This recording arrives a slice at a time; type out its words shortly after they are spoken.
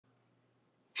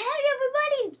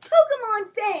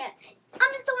1 fan.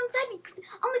 I'm so excited because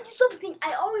I'm going to do something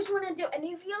I always want to do. And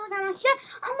if you look at my shirt,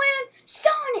 I'm wearing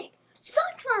Sonic.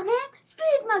 Sonic's my name. Speed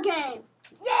is my game.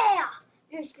 Yeah.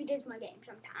 Your speed is my game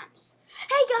sometimes.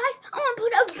 Hey guys, I'm going to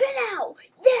put a vent out.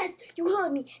 Yes, you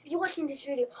heard me. If you're watching this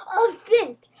video, a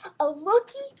vent. A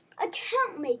lucky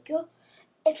account maker.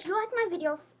 If you like my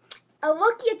video, a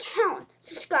lucky account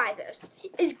subscribers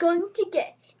is going to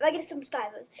get, if I get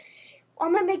subscribers,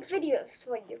 I'm going to make videos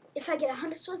for you. If I get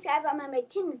 100 subscribers, I'm going to make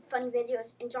 10 funny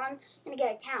videos, and John's going to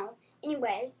get an account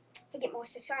anyway if I get more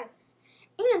subscribers.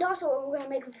 And also, we're going to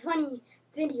make funny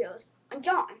videos on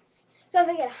John's. So if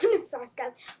I get 100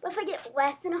 subscribers, but if I get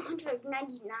less than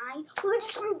 199, we're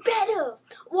just going to be better.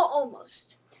 Well,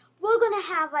 almost. We're going to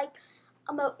have like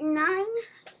about 9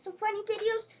 some funny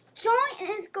videos.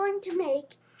 John is going to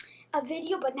make a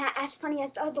video, but not as funny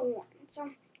as the other one. So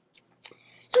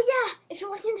yeah, if you're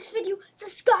watching this video,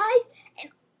 subscribe,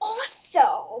 and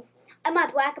also, I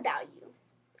might brag about you.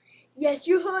 Yes,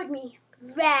 you heard me.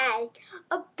 Brag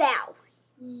about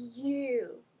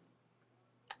you.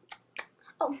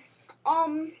 Oh,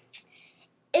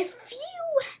 if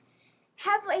you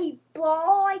have a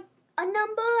ball, like a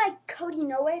number, like Cody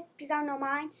know it, because I don't know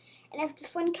mine, and if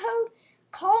this one code,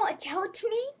 call and tell it to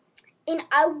me, and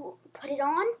I will put it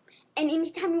on, and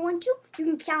anytime you want to, you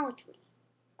can challenge me.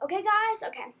 Okay, guys?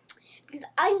 Okay. Because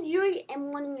I really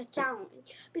am wanting a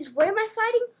challenge. Because where am I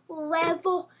fighting?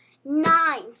 Level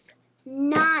 9s.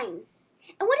 9s.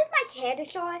 And what if my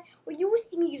character are? Well, you will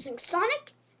see me using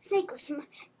Sonic, Snake,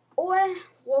 or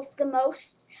Wolf the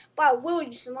most. But I will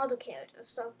use some other characters.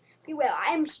 So, beware.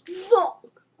 I am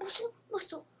strong.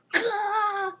 Muscle. And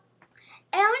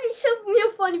I'm going to do something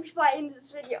real funny before I end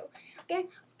this video. Okay?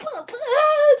 Too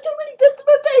many bits of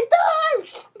my face. Die!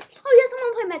 Oh, yes, I'm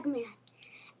going to play Mega Man.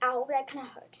 Ow, that kind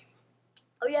of hurt.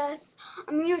 Oh, yes,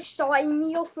 I'm really sorry,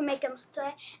 Emil, for making a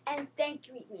mistake. And thank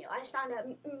you, Emil. I just found out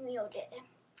Emil did it.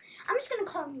 I'm just going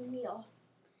to call him Emil.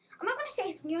 I'm not going to say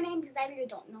his real name because I really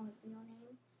don't know his real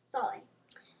name. Sorry.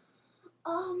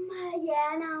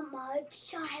 Yeah, not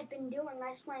much I have been doing. I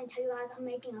just want to tell you guys I'm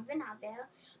making a vent out there.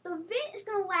 The vent is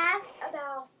going to last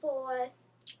about for,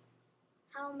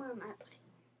 how long am I putting?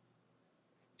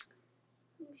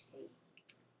 Let me see.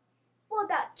 For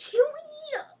about 2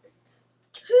 years.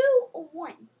 2 or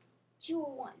 1. 2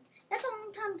 or 1. That's a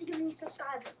long time to give me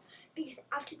subscribers. Because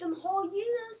after them whole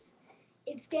years,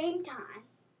 it's game time.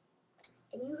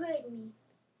 And you heard me.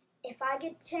 If I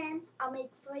get 10, I'll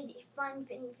make fun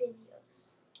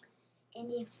videos.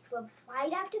 And if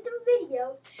right after the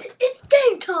video, it's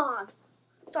game time.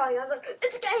 Sorry, I was like,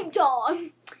 it's game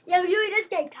time. Yeah, really, it is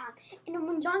game time. And then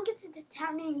when John gets into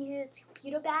town and he gets his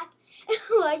computer back, and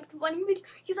like the one video,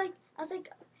 he's like,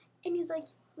 he's like,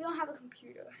 we don't have a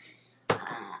computer.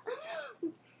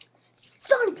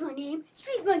 Sonic's my name.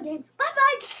 Speed's my game.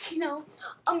 Bye. You know.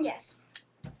 Yes.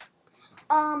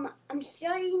 I'm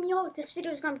sorry, Emil. This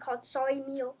video is gonna be called Sorry,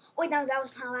 Emil. Wait, no, that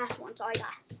was my last one. Sorry,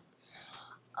 guys.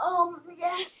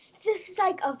 Yes, this is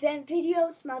like a vent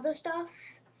video, some other stuff.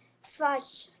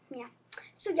 Yeah.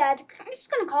 So yeah, I'm just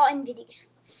gonna call it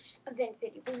event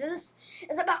video because this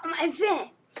is about my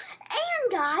event.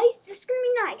 And guys, this is gonna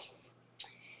be nice.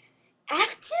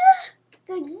 After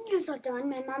the years are done,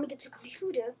 my mommy gets a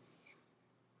computer.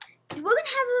 We're gonna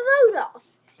have a vote off.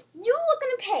 You are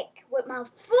gonna pick what my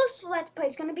first Let's Play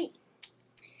is gonna be.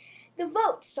 The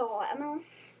votes are,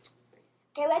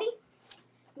 okay, ready?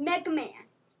 Mega Man.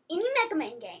 Any Mega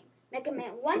Man game. Mega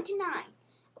Man 1 to 9.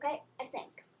 Okay, I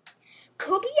think.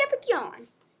 Kirby Epic Yarn.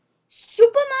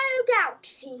 Super Mario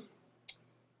Galaxy.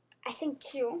 I think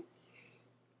 2.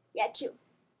 Yeah, 2.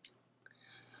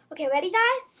 Okay, ready,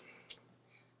 guys?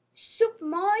 Super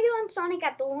Mario and Sonic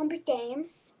at the Olympic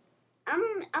Games. I'm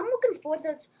looking forward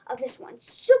to this one.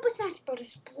 Super Smash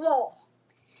Bros. Brawl.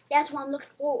 That's what I'm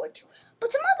looking forward to.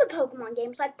 But some other Pokemon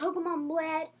games like Pokemon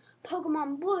Red,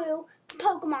 Pokemon Blue,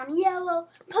 Pokemon Yellow,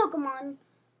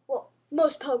 well,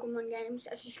 most Pokemon games,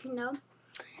 as you can know.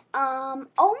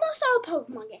 Almost all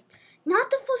Pokemon games. Not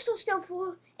the first or still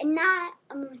 4, and not,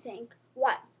 I'm gonna think,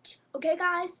 White. Okay,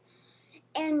 guys?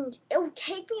 And it will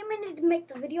take me a minute to make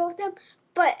the video of them,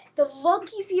 but the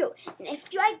lucky few, and if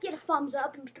you get a thumbs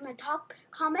up and become a top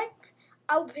comment,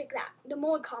 I will pick that. The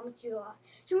more comments you are.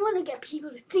 So you want to get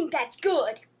people to think that's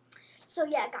good. So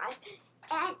yeah, guys.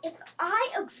 And if I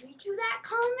agree to that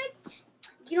comment,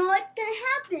 you know what's going to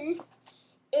happen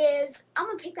is I'm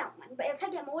going to pick that one. But if I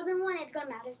get more than one, it's going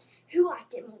to matter who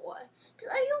liked it more.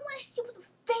 Because I don't want to see what the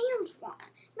fans want.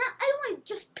 I don't want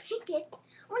to just pick it.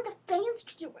 I want the fans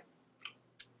to do it.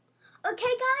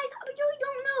 Okay, guys? I really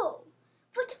don't know.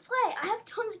 for to play. I have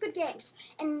tons of good games,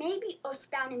 and maybe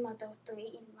Earthbound and Mother 3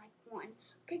 in like 1.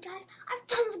 Okay, guys, I have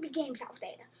tons of good games out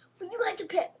there for you guys to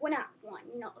pick. Well, not 1,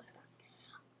 you know Earthbound.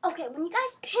 Okay, when you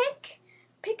guys pick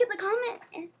in the comment,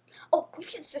 and oh, you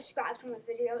should subscribe to my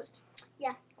videos.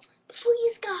 Yeah,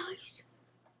 please, guys,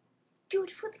 do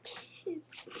it for the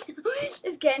kids.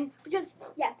 Just kidding, because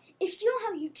yeah, if you don't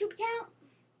have a YouTube account,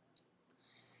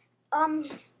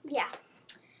 yeah,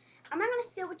 I'm not gonna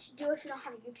say what to do if you don't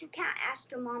have a YouTube account.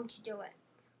 Ask your mom to do it,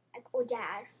 like, or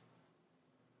dad.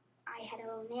 I had a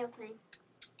little nail thing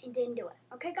and didn't do it.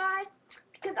 Okay, guys,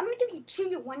 because I'm gonna give you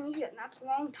 2 or 1 year, and that's a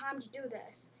long time to do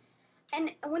this.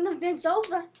 And when the event's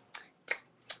over,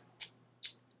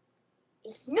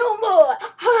 it's no more.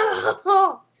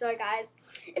 Sorry, guys.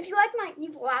 If you like my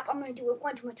evil laugh, I'm gonna do it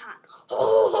 1 more time.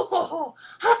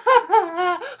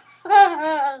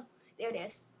 There it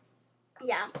is.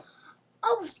 Yeah. I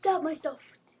almost got myself.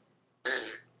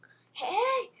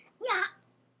 Hey, yeah.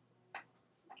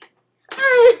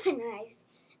 Nice.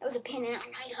 That was a pin in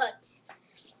my hut.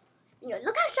 You know,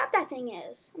 look how sharp that thing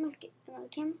is. I'm gonna get another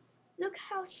camera. Look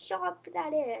how sharp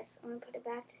that is. I'm gonna put it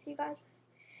back to see you guys.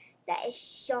 That is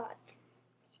sharp.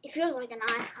 It feels like a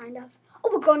knife, kind of. Oh,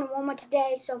 we're going to Walmart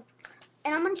today, so.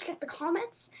 And I'm gonna check the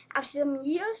comments after some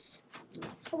years.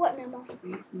 For what, Memo?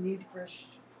 You need to brush.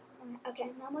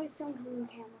 Okay, Memo is still coming on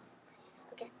camera.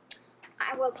 Okay,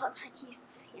 I will put my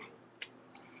teeth. Yeah.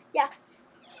 Yeah.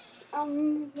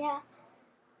 Yeah.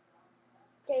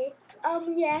 Okay.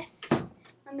 Yes.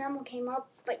 My Memo came up,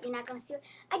 but you're not gonna see it.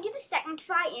 I did the second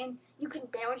try, and you can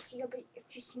barely see her, but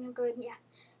if you see her good, yeah.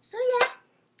 So yeah.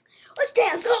 Let's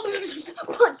dance!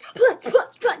 Punch, punch,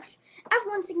 punch, punch! I have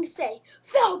one thing to say.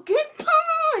 Falcon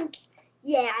punch!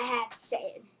 Yeah, I had to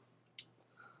say it.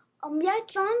 Yeah,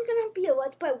 John's gonna be a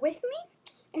Let's Play with me,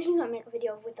 and he's gonna make a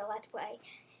video with a Let's Play.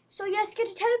 So yes, get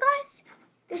to tell you guys,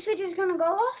 this video is gonna go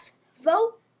off.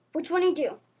 Vote which one you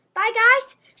do. Bye,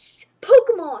 guys.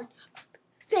 Pokemon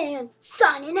fan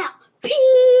signing out. Peace.